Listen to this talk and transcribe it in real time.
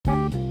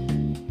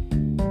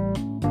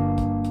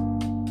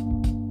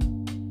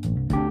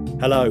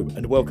Hello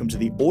and welcome to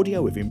the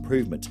Audio of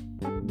Improvement,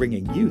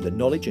 bringing you the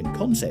knowledge and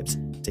concepts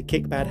to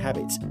kick bad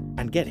habits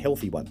and get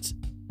healthy ones.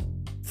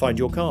 Find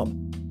your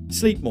calm,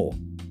 sleep more,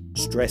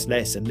 stress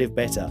less and live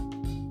better.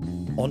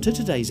 On to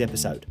today's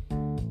episode.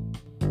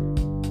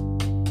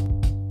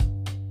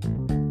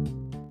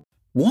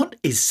 What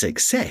is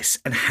success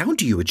and how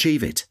do you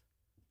achieve it?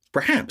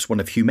 Perhaps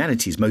one of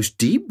humanity's most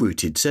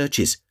deep-rooted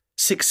searches,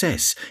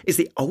 success is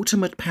the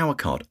ultimate power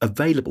card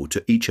available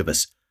to each of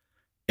us.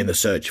 In the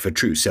search for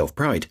true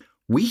self-pride,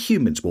 we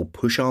humans will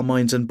push our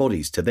minds and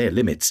bodies to their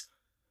limits.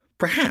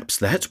 Perhaps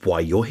that's why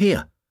you're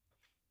here.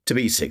 To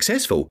be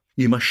successful,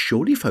 you must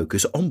surely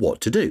focus on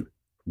what to do,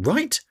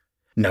 right?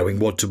 Knowing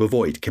what to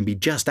avoid can be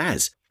just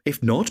as,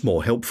 if not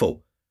more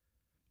helpful.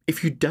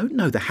 If you don't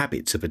know the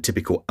habits of a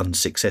typical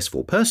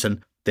unsuccessful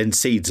person, then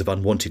seeds of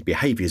unwanted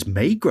behaviours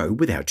may grow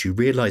without you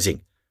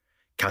realising.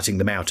 Cutting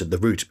them out at the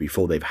root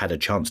before they've had a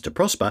chance to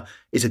prosper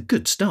is a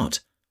good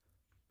start.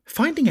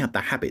 Finding out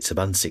the habits of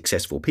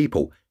unsuccessful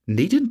people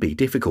needn't be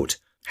difficult,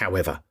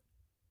 however.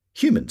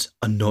 Humans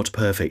are not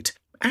perfect,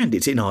 and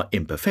it's in our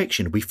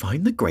imperfection we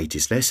find the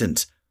greatest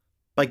lessons.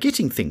 By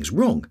getting things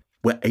wrong,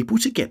 we're able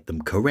to get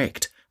them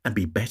correct and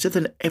be better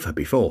than ever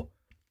before.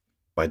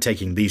 By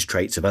taking these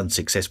traits of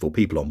unsuccessful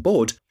people on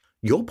board,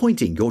 you're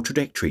pointing your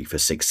trajectory for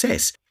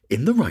success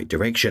in the right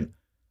direction.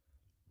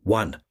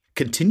 1.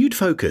 Continued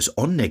focus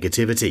on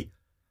negativity.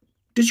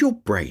 Does your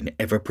brain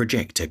ever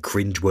project a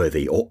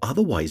cringeworthy or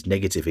otherwise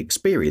negative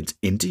experience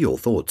into your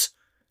thoughts?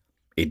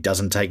 It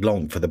doesn't take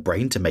long for the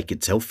brain to make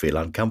itself feel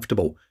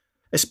uncomfortable,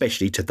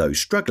 especially to those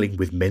struggling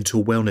with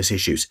mental wellness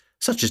issues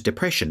such as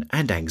depression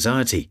and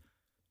anxiety.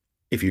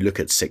 If you look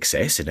at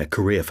success in a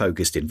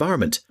career-focused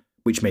environment,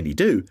 which many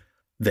do,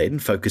 then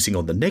focusing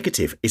on the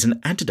negative is an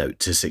antidote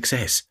to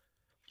success.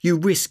 You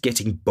risk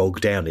getting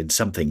bogged down in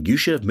something you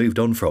should have moved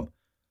on from.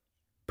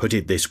 Put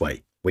it this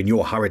way, when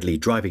you're hurriedly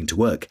driving to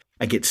work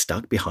and get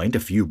stuck behind a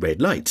few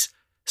red lights,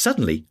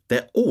 suddenly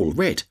they're all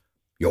red.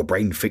 Your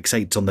brain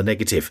fixates on the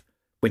negative,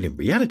 when in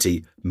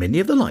reality, many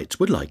of the lights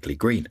were likely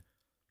green.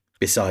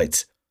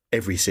 Besides,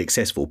 every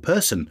successful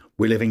person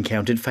will have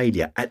encountered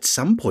failure at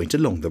some point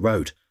along the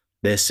road.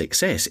 Their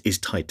success is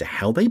tied to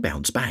how they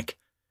bounce back.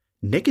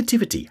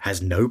 Negativity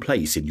has no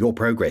place in your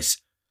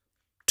progress.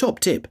 Top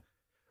tip.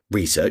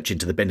 Research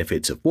into the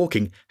benefits of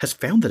walking has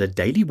found that a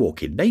daily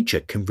walk in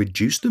nature can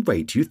reduce the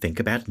rate you think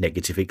about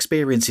negative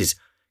experiences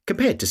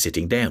compared to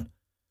sitting down.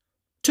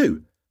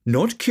 2.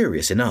 Not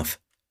curious enough.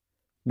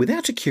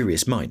 Without a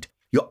curious mind,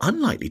 you're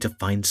unlikely to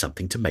find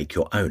something to make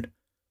your own.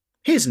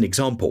 Here's an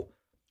example.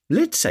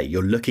 Let's say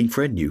you're looking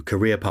for a new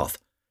career path.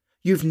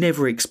 You've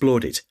never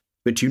explored it,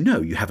 but you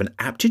know you have an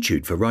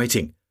aptitude for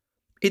writing.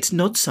 It's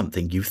not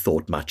something you've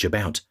thought much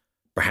about,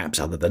 perhaps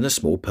other than a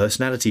small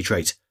personality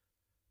trait.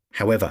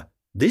 However,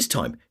 this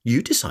time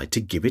you decide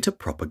to give it a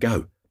proper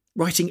go,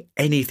 writing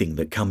anything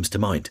that comes to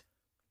mind.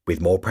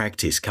 With more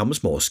practice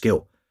comes more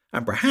skill,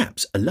 and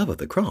perhaps a love of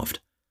the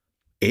craft.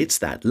 It's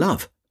that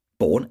love,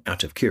 born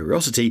out of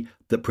curiosity,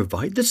 that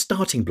provide the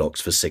starting blocks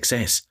for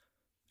success.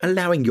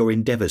 Allowing your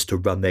endeavours to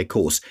run their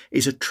course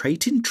is a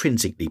trait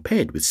intrinsically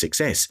paired with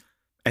success,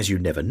 as you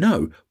never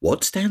know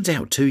what stands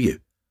out to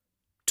you.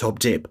 Top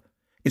tip.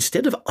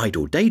 Instead of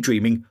idle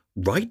daydreaming,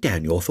 write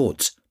down your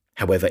thoughts,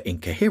 however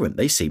incoherent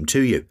they seem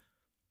to you.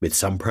 With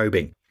some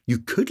probing, you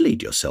could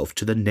lead yourself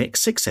to the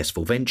next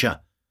successful venture.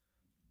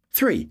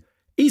 3.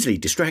 Easily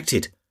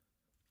distracted.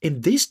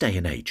 In this day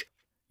and age,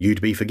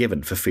 you'd be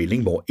forgiven for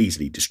feeling more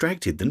easily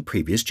distracted than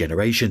previous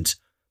generations.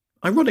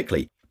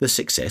 Ironically, the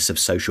success of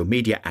social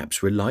media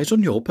apps relies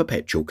on your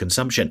perpetual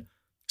consumption,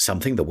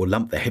 something that will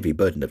lump the heavy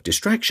burden of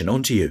distraction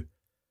onto you.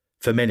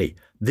 For many,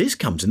 this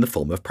comes in the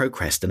form of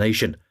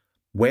procrastination,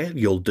 where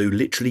you'll do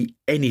literally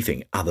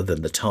anything other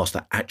than the task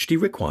that actually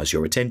requires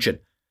your attention.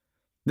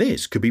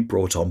 This could be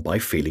brought on by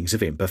feelings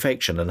of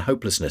imperfection and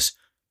hopelessness,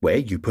 where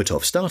you put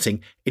off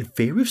starting in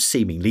fear of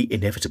seemingly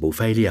inevitable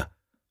failure.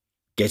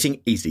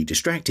 Getting easily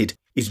distracted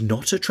is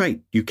not a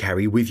trait you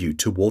carry with you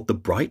toward the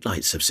bright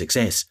lights of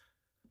success.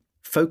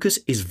 Focus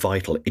is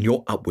vital in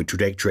your upward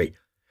trajectory,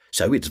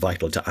 so it's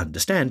vital to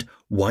understand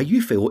why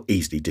you feel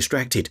easily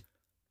distracted.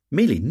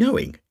 Merely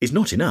knowing is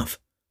not enough.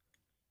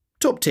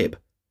 Top tip.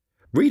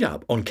 Read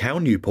up on Cal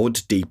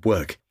Newport's Deep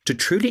Work to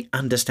truly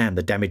understand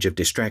the damage of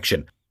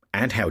distraction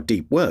and how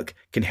deep work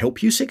can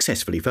help you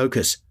successfully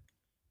focus.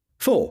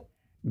 4.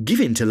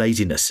 Give in to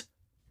laziness.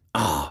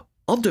 I'll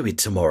do it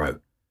tomorrow.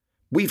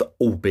 We've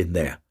all been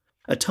there.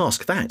 A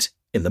task that,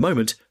 in the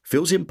moment,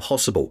 feels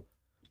impossible.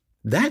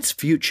 That's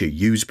future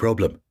you's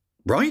problem,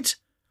 right?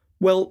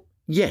 Well,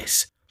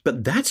 yes,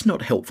 but that's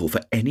not helpful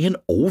for any and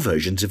all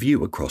versions of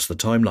you across the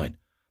timeline.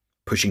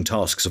 Pushing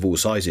tasks of all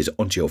sizes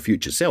onto your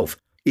future self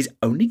is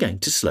only going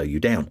to slow you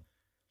down.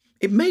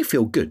 It may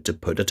feel good to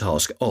put a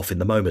task off in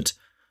the moment,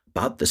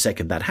 but the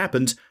second that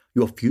happens,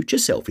 your future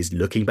self is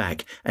looking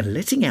back and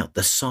letting out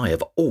the sigh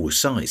of all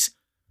sighs.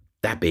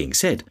 That being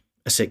said,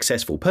 a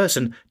successful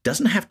person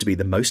doesn't have to be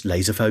the most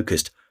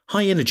laser-focused,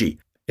 high-energy,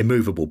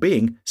 immovable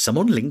being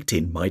someone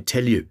LinkedIn might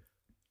tell you.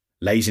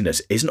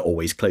 Laziness isn't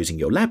always closing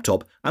your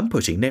laptop and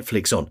putting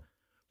Netflix on.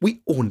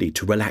 we all need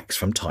to relax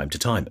from time to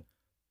time.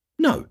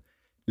 No,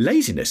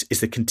 laziness is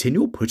the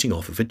continual putting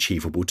off of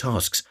achievable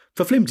tasks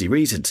for flimsy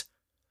reasons.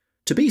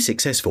 To be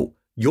successful,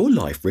 your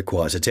life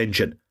requires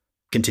attention.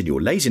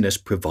 Continual laziness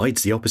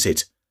provides the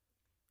opposite.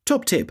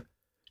 Top tip: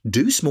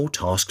 do small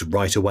tasks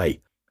right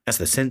away, as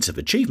the sense of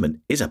achievement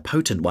is a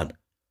potent one.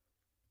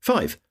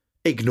 5.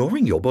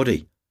 Ignoring your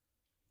body.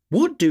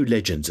 What do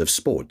legends of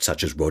sport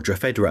such as Roger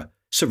Federer,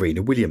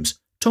 Serena Williams,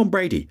 Tom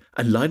Brady,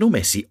 and Lionel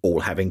Messi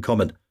all have in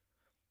common?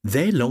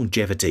 Their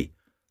longevity.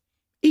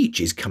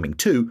 Each is coming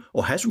to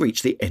or has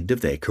reached the end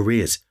of their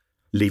careers,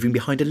 leaving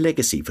behind a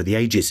legacy for the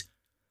ages.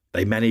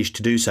 They managed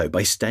to do so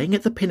by staying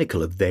at the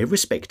pinnacle of their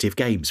respective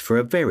games for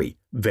a very,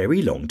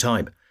 very long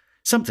time,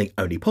 something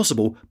only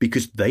possible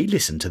because they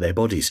listened to their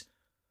bodies.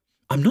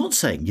 I'm not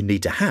saying you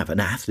need to have an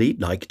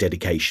athlete-like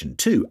dedication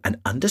to and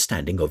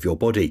understanding of your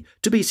body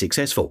to be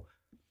successful.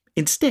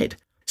 Instead,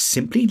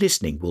 simply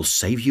listening will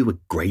save you a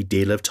great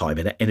deal of time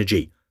and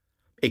energy.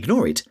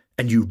 Ignore it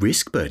and you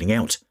risk burning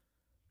out.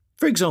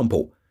 For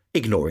example,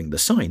 ignoring the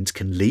signs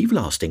can leave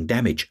lasting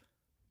damage.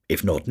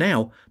 If not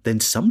now, then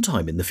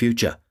sometime in the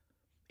future.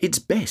 It's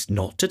best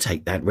not to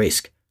take that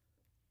risk.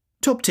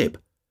 Top tip: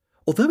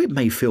 although it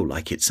may feel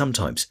like it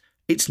sometimes,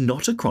 it's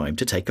not a crime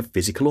to take a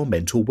physical or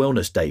mental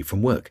wellness day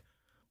from work,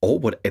 or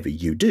whatever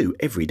you do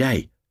every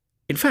day.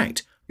 In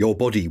fact, your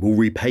body will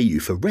repay you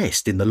for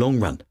rest in the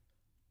long run.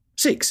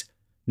 6.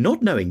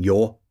 Not knowing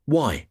your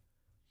why.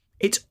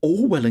 It's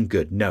all well and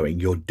good knowing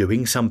you're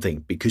doing something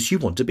because you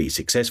want to be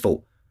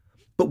successful.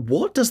 But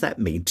what does that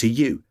mean to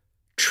you,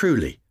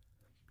 truly?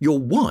 Your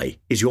why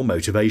is your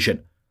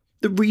motivation,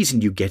 the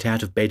reason you get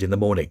out of bed in the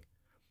morning.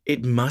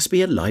 It must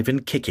be alive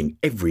and kicking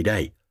every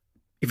day.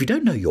 If you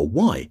don't know your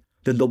why,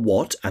 then the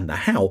what and the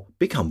how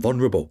become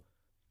vulnerable.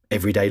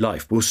 Everyday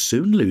life will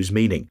soon lose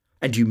meaning,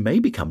 and you may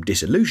become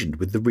disillusioned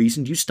with the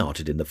reason you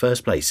started in the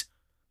first place.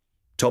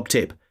 Top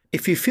tip: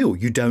 if you feel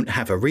you don't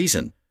have a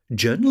reason,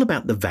 journal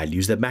about the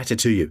values that matter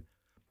to you.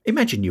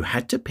 Imagine you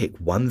had to pick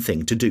one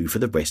thing to do for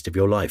the rest of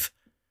your life.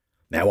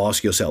 Now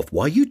ask yourself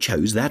why you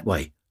chose that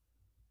way.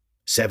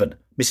 7.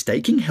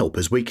 Mistaking help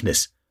as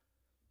weakness.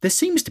 There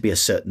seems to be a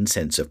certain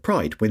sense of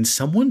pride when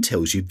someone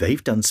tells you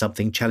they've done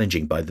something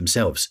challenging by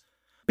themselves,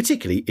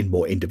 particularly in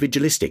more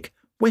individualistic,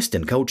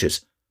 Western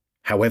cultures.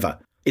 However,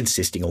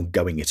 insisting on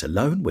going it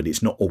alone when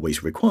it's not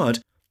always required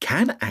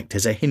can act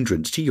as a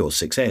hindrance to your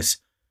success.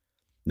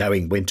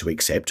 Knowing when to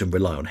accept and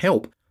rely on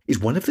help is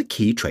one of the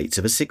key traits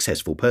of a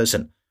successful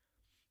person.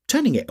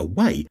 Turning it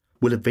away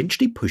will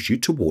eventually push you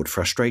toward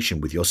frustration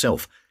with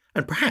yourself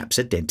and perhaps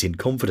a dent in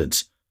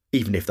confidence,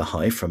 even if the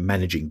high from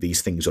managing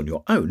these things on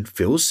your own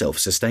feels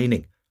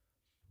self-sustaining.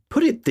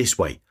 Put it this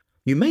way,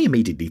 you may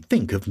immediately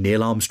think of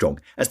Neil Armstrong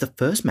as the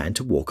first man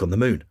to walk on the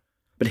moon,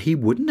 but he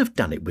wouldn't have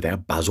done it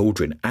without Buzz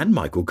Aldrin and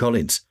Michael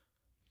Collins.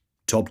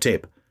 Top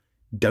tip: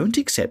 don't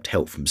accept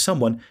help from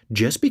someone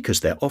just because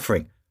they're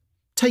offering.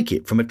 Take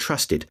it from a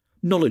trusted,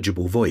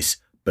 knowledgeable voice,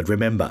 but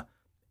remember,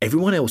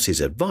 everyone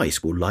else's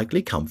advice will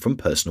likely come from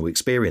personal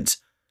experience,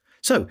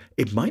 so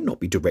it might not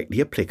be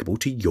directly applicable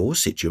to your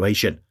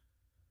situation.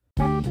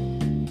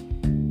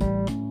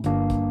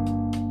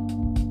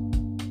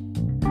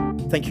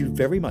 Thank you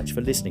very much for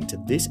listening to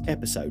this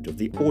episode of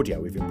the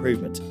Audio of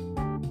Improvement.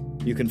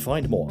 You can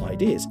find more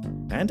ideas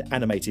and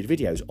animated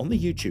videos on the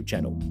YouTube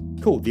channel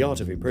called The Art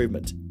of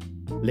Improvement.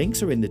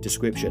 Links are in the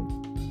description.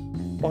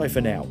 Bye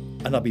for now,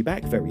 and I'll be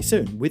back very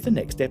soon with the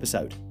next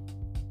episode.